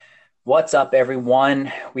What's up,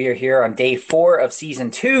 everyone? We are here on day 4 of season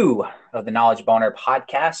 2 of the Knowledge Boner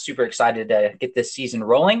podcast. Super excited to get this season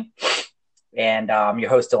rolling. And your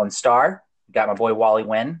host, Dylan Starr. Got my boy, Wally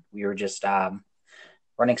Wynn. We were just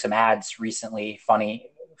running some ads recently. Funny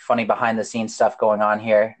behind the scenes stuff going on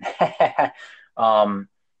here. um,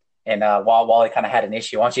 while Wally kind of had an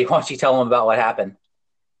issue, why don't you tell him about what happened?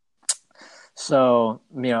 So,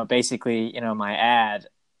 basically, my ad,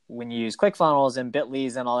 when you use ClickFunnels and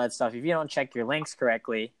Bitly's and all that stuff, if you don't check your links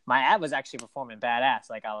correctly, my ad was actually performing badass.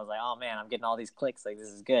 Like, I was like, oh man, I'm getting all these clicks. Like, this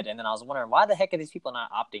is good. And then I was wondering, why the heck are these people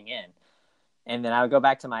not opting in? And then I would go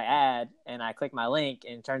back to my ad and I click my link,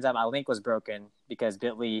 and it turns out my link was broken because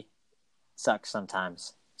Bitly sucks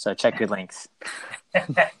sometimes. So check your links.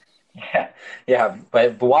 Yeah.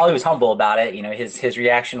 But Wally was humble about it. His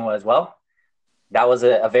reaction was, well, that was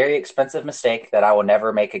a very expensive mistake that I will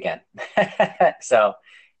never make again. So,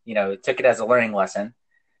 took it as a learning lesson,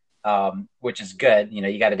 which is good.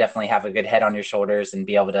 You got to definitely have a good head on your shoulders and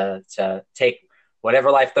be able to take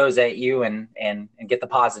whatever life throws at you and get the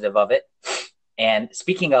positive of it. And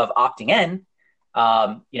speaking of opting in,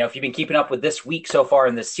 if you've been keeping up with this week so far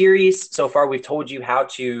in this series, so far we've told you how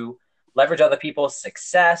to leverage other people's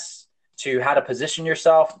success, to how to position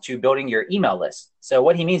yourself, to building your email list. So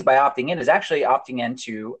what he means by opting in is actually opting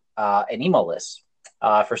into an email list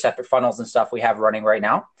for separate funnels and stuff we have running right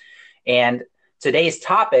now. And today's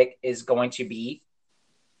topic is going to be,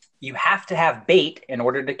 you have to have bait in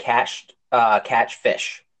order to catch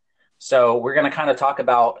fish. So we're going to kind of talk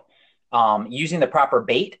about using the proper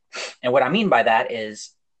bait. And what I mean by that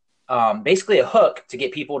is basically a hook to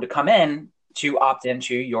get people to come in to opt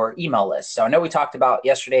into your email list. So I know we talked about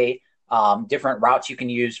yesterday different routes you can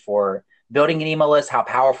use for building an email list, how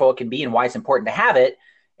powerful it can be, and why it's important to have it.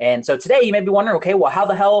 And so today you may be wondering, okay, well, how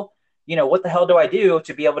the hell, what the hell do I do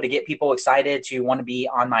to be able to get people excited to want to be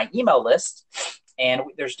on my email list? And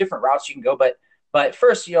there's different routes you can go, but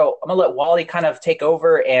first, I'm gonna let Wally kind of take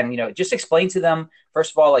over and just explain to them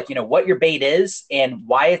first of all, like what your bait is and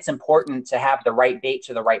why it's important to have the right bait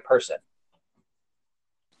to the right person.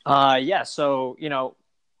 Yeah. So,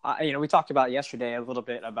 we talked about yesterday a little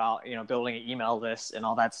bit about, building an email list and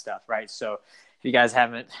all that stuff, right? So if you guys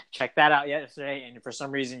haven't checked that out yesterday, and for some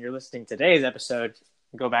reason you're listening to today's episode,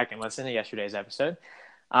 go back and listen to yesterday's episode.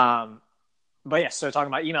 But yeah, so talking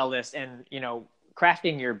about email lists and,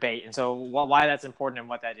 crafting your bait. And so why that's important and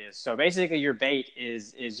what that is. So basically your bait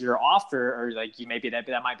is your offer, or like maybe that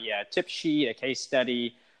might be a tip sheet, a case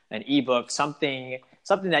study, an ebook, something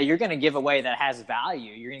that you're going to give away that has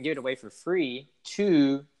value. You're going to give it away for free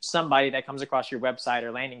to somebody that comes across your website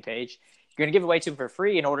or landing page. You're going to give it away to them for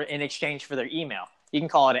free in exchange for their email. You can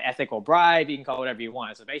call it an ethical bribe. You can call it whatever you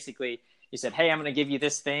want. So basically you said, hey, I'm going to give you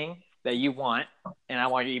this thing that you want, and I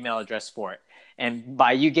want your email address for it. And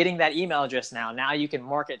by you getting that email address now you can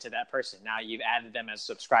market to that person. Now you've added them as a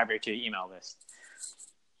subscriber to your email list.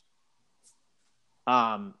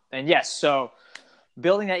 And yes, so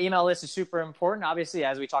building that email list is super important, obviously,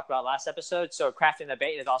 as we talked about last episode. So crafting the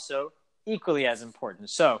bait is also equally as important.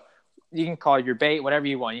 So you can call your bait whatever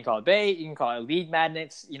you want. You can call it bait. You can call it lead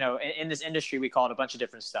magnets. In this industry, we call it a bunch of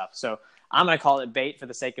different stuff. So I'm going to call it bait for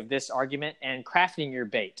the sake of this argument, and crafting your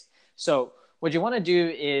bait. So what you want to do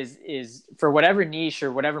is for whatever niche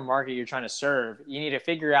or whatever market you're trying to serve, you need to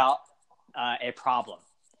figure out a problem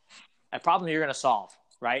you're going to solve,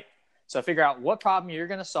 right? So figure out what problem you're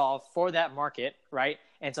going to solve for that market, right?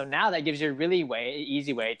 And so now that gives you a really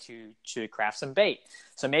easy way to craft some bait.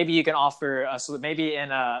 So maybe you can offer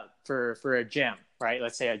for a gym, right?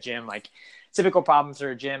 Let's say a gym, like typical problems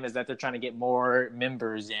for a gym is that they're trying to get more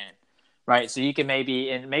members in, right? So you can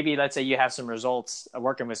maybe let's say you have some results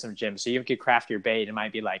working with some gyms. So you could craft your bait. It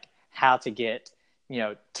might be like how to get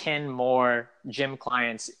 10 more gym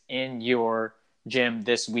clients in your gym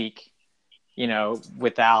this week,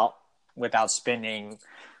 without spending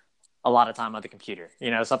a lot of time on the computer,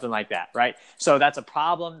 something like that, right? So that's a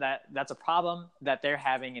problem that they're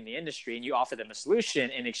having in the industry, and you offer them a solution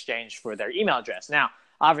in exchange for their email address. Now,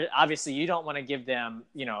 obviously, you don't want to give them,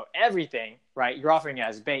 everything, right? You're offering it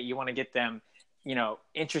as bait. You want to get them,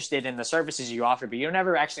 interested in the services you offer, but you don't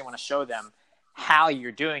ever actually want to show them how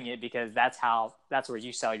you're doing it, because that's where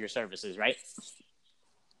you sell your services, right?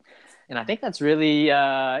 And I think that's really,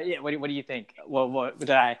 what do you think? Well, did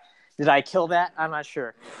I kill that? I'm not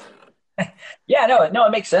sure. Yeah, no,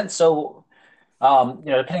 it makes sense. So,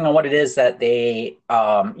 depending on what it is that they,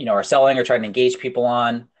 are selling or trying to engage people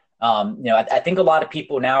on, I think a lot of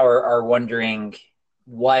people now are wondering,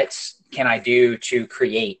 what can I do to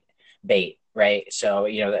create bait, right? So,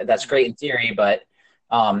 that's great in theory, but,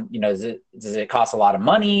 does it cost a lot of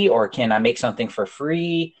money, or can I make something for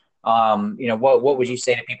free? What would you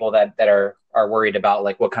say to people that are worried about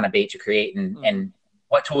like what kind of bait to create and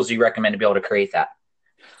what tools do you recommend to be able to create that?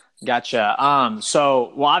 Gotcha.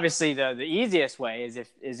 Well, obviously the easiest way is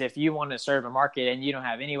if you want to serve a market and you don't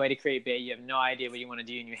have any way to create bait, you have no idea what you want to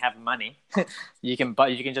do, and you have money, you can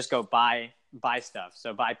just go buy stuff.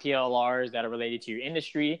 So buy PLRs that are related to your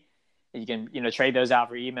industry. You can trade those out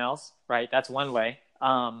for emails, right? That's one way.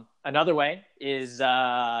 Another way is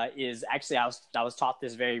actually I was taught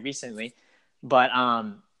this very recently, but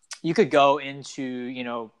you could go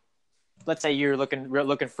into let's say you're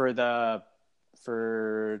looking for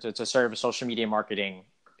to serve a social media marketing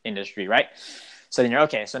industry, right? So then you're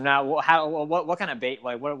okay. So now what kind of bait,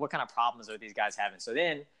 like what kind of problems are these guys having? So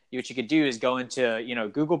then what you could do is go into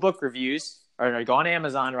Google book reviews or go on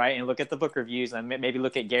Amazon, right, and look at the book reviews and maybe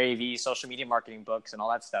look at Gary Vee's social media marketing books and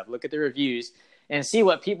all that stuff. Look at the reviews and see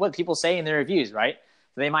what people say in their reviews, right?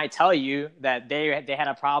 So they might tell you that they had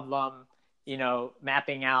a problem,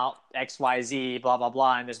 mapping out XYZ, blah blah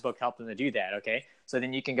blah, and this book helped them to do that. Okay, so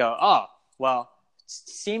then you can go, oh, well,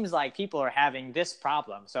 seems like people are having this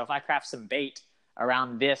problem. So if I craft some bait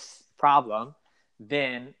around this problem,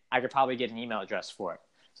 then I could probably get an email address for it.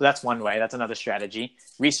 So that's one way. That's another strategy.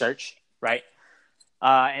 Research, right?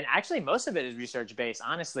 And actually, most of it is research based,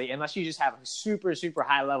 honestly, unless you just have super, super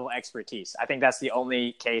high level expertise. I think that's the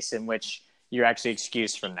only case in which you're actually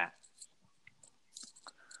excused from that.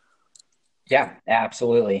 Yeah,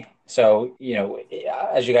 absolutely. So,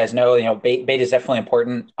 as you guys know, bait is definitely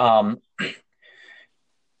important.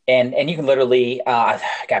 And you can literally got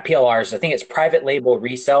PLRs. I think it's private label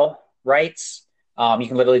resell rights. You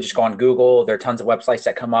can literally just go on Google. There are tons of websites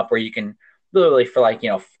that come up where you can literally for like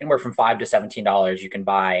anywhere from $5 to $17 you can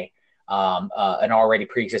buy an already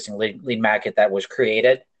pre-existing lead magnet that was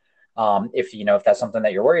created. If that's something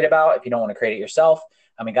that you're worried about, if you don't want to create it yourself,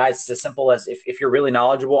 I mean, guys, it's as simple as if you're really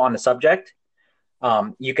knowledgeable on the subject,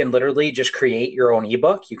 you can literally just create your own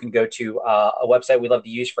ebook. You can go to a website we love to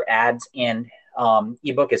use for ads and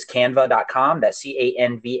ebook is canva.com. That's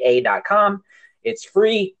canva.com. It's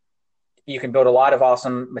free. You can build a lot of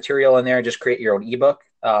awesome material in there and just create your own ebook.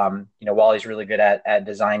 Wally's really good at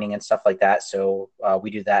designing and stuff like that. So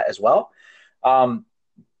we do that as well.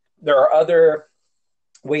 There are other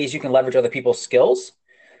ways you can leverage other people's skills.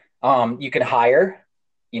 You can hire,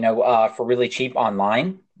 for really cheap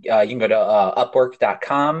online. You can go to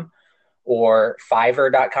upwork.com or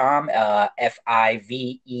fiverr.com,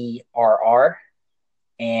 Fiverr.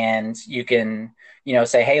 And you can,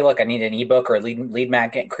 say, hey, look, I need an ebook or a lead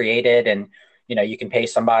magnet created. And, you can pay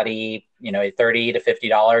somebody, $30 to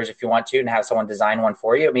 $50 if you want to, and have someone design one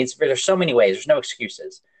for you. I mean, there's so many ways. There's no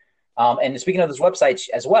excuses. And speaking of those websites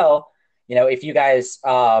as well, if you guys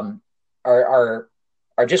are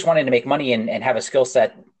just wanting to make money and have a skill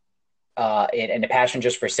set and a passion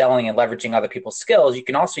just for selling and leveraging other people's skills, you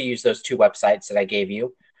can also use those two websites that I gave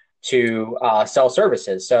you to sell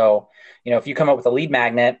services. So, if you come up with a lead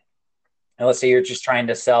magnet, and let's say you're just trying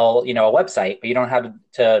to sell, a website, but you don't have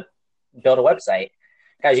to build a website,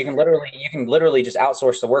 guys, you can literally just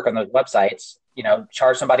outsource the work on those websites.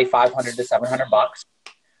 Charge somebody $500 to $700,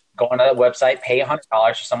 go on that website, pay $100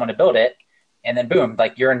 for someone to build it, and then boom,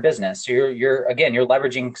 like you're in business. So you're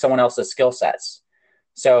leveraging someone else's skill sets.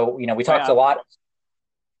 So we talked a lot.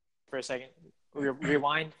 For a second,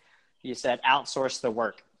 rewind. You said outsource the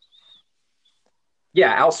work.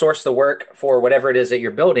 Yeah, outsource the work for whatever it is that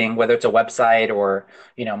you're building, whether it's a website or,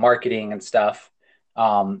 marketing and stuff.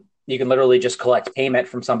 You can literally just collect payment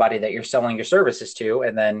from somebody that you're selling your services to,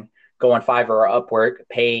 and then go on Fiverr or Upwork,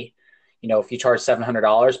 pay, if you charge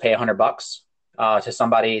 $700, pay $100 to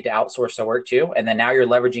somebody to outsource the work to. And then now you're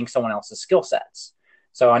leveraging someone else's skill sets.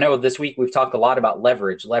 So I know this week we've talked a lot about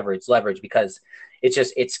leverage, because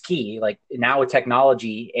it's key. Like now with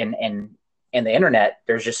technology and the internet,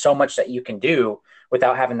 there's just so much that you can do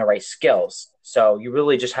without having the right skills. So you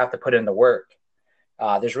really just have to put in the work.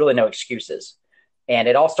 There's really no excuses. And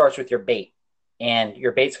it all starts with your bait. And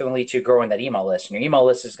your bait's going to lead to growing that email list. And your email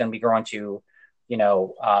list is going to be growing to,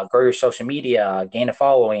 grow your social media, gain a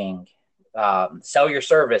following, sell your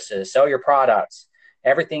services, sell your products.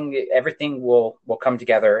 Everything will come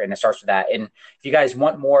together, and it starts with that. And if you guys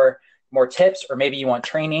want more tips, or maybe you want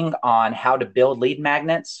training on how to build lead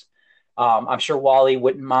magnets, I'm sure Wally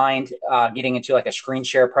wouldn't mind getting into like a screen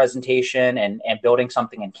share presentation and building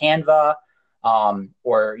something in Canva,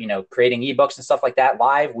 or creating ebooks and stuff like that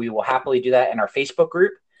live. We will happily do that in our Facebook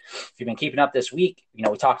group. If you've been keeping up this week, we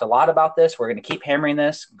talked a lot about this. We're going to keep hammering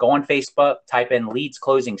this. Go on Facebook, type in leads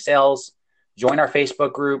closing sales, join our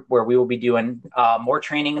Facebook group where we will be doing more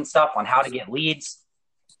training and stuff on how to get leads,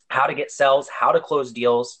 how to get sales, how to close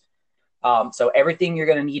deals. So everything you're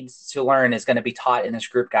going to need to learn is going to be taught in this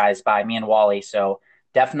group, guys, by me and Wally. So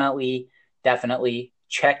definitely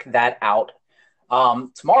check that out.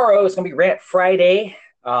 Tomorrow is going to be Rant Friday.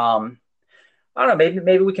 I don't know,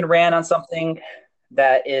 maybe we can rant on something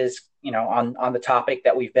that is, on the topic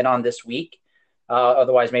that we've been on this week.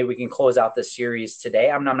 Otherwise, maybe we can close out this series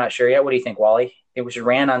today. I'm not sure yet. What do you think, Wally? Think we should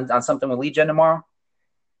rant on something with lead gen tomorrow?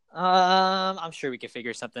 I'm sure we can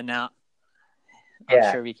figure something out. Yeah.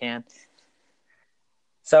 I'm sure we can.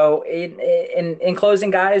 So in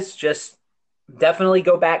closing, guys, just definitely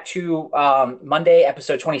go back to Monday,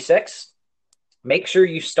 episode 26. Make sure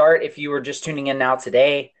you start, if you were just tuning in now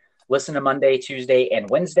today, listen to Monday, Tuesday, and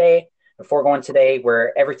Wednesday before going today,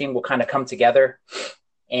 where everything will kind of come together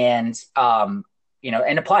and,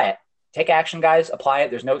 and apply it. Take action, guys. Apply it.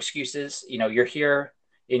 There's no excuses. You're here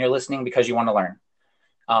and you're listening because you want to learn.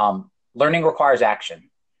 Learning requires action.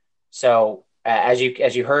 So as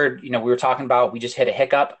you heard, we were talking about, we just hit a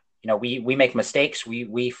hiccup. We make mistakes.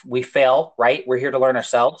 We fail, right? We're here to learn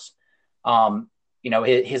ourselves.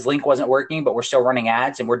 His link wasn't working, but we're still running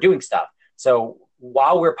ads and we're doing stuff. So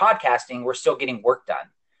while we're podcasting, we're still getting work done,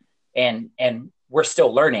 and we're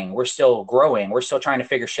still learning. We're still growing. We're still trying to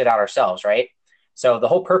figure shit out ourselves, right? So the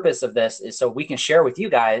whole purpose of this is so we can share with you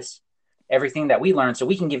guys everything that we learned, so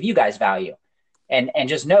we can give you guys value, and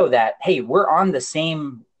just know that, hey, we're on the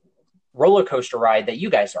same roller coaster ride that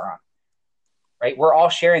you guys are on, right? We're all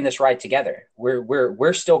sharing this ride together.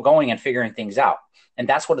 We're still going and figuring things out. And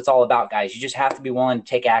that's what it's all about, guys. You just have to be willing to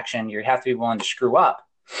take action. You have to be willing to screw up,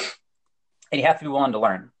 and you have to be willing to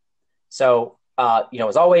learn. So,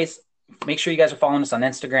 as always, make sure you guys are following us on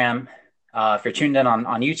Instagram. If you're tuned in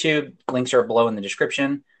on YouTube, links are below in the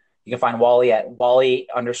description. You can find Wally at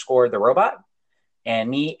Wally_the robot and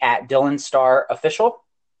me at Dylan Star Official.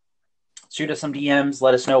 Shoot us some DMs.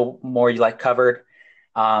 Let us know more you like covered.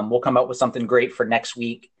 We'll come up with something great for next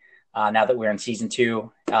week. Now that we're in season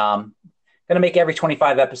 2, going to make every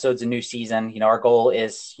 25 episodes a new season. Our goal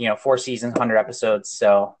is, 4 seasons, 100 episodes.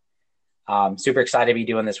 So super excited to be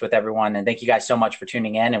doing this with everyone. And thank you guys so much for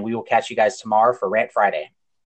tuning in, and we will catch you guys tomorrow for Rant Friday.